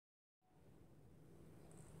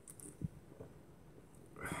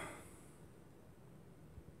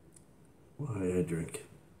I drink.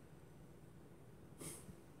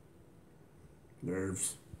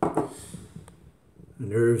 Nerves.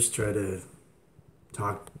 Nerves try to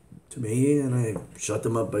talk to me, and I shut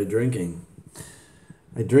them up by drinking.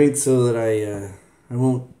 I drink so that I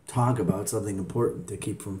won't talk about something important to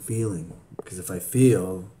keep from feeling. Because if I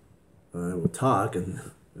feel, I will talk, and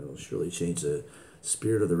it'll surely change the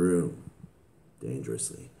spirit of the room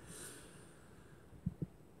dangerously.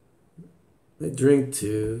 I drink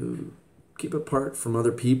to keep apart from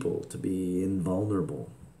other people, to be invulnerable,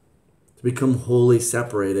 to become wholly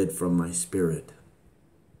separated from my spirit,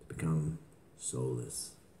 to become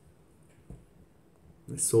soulless.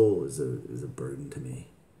 My soul is a burden to me.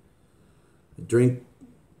 I drink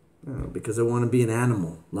because I want to be an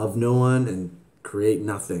animal, love no one, and create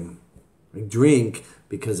nothing. I drink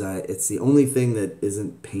because it's the only thing that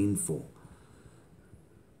isn't painful.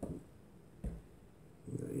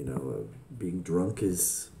 Being drunk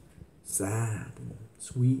is sad and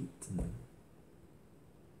sweet and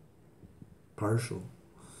partial.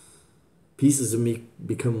 Pieces of me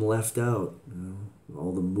become left out.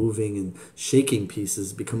 All the moving and shaking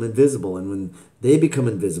pieces become invisible. And when they become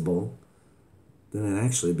invisible, then it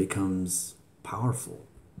actually becomes powerful.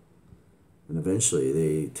 And eventually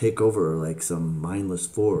they take over like some mindless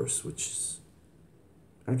force, which is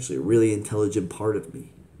actually a really intelligent part of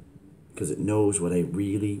me, because it knows what I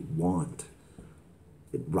really want.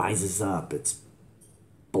 It rises up. It's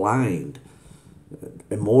blind,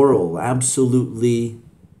 immoral, absolutely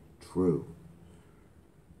true.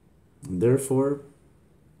 And therefore,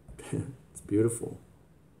 it's beautiful.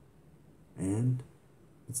 And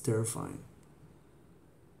it's terrifying.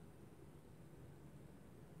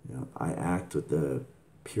 I act with the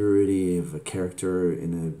purity of a character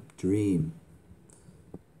in a dream.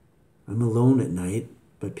 I'm alone at night,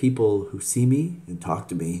 but people who see me and talk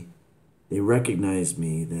to me, they recognize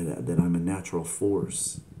me that I'm a natural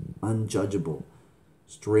force, unjudgeable,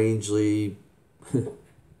 strangely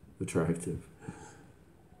attractive.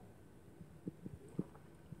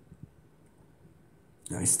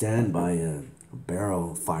 I stand by a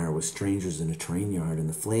barrel fire with strangers in a train yard, and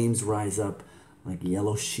the flames rise up like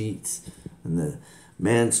yellow sheets, and the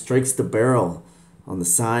man strikes the barrel on the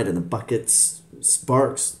side, and the bucket's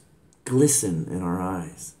sparks glisten in our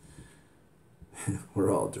eyes. We're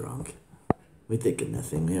all drunk. We think of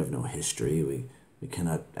nothing. We have no history. We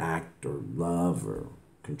cannot act or love or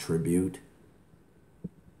contribute.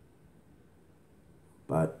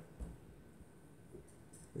 But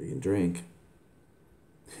we can drink.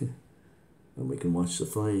 And we can watch the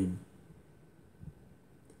flame.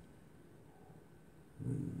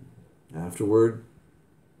 And afterward,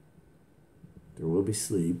 there will be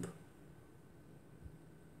sleep.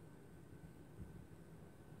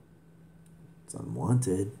 It's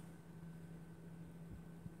unwanted.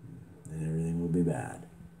 And everything will be bad.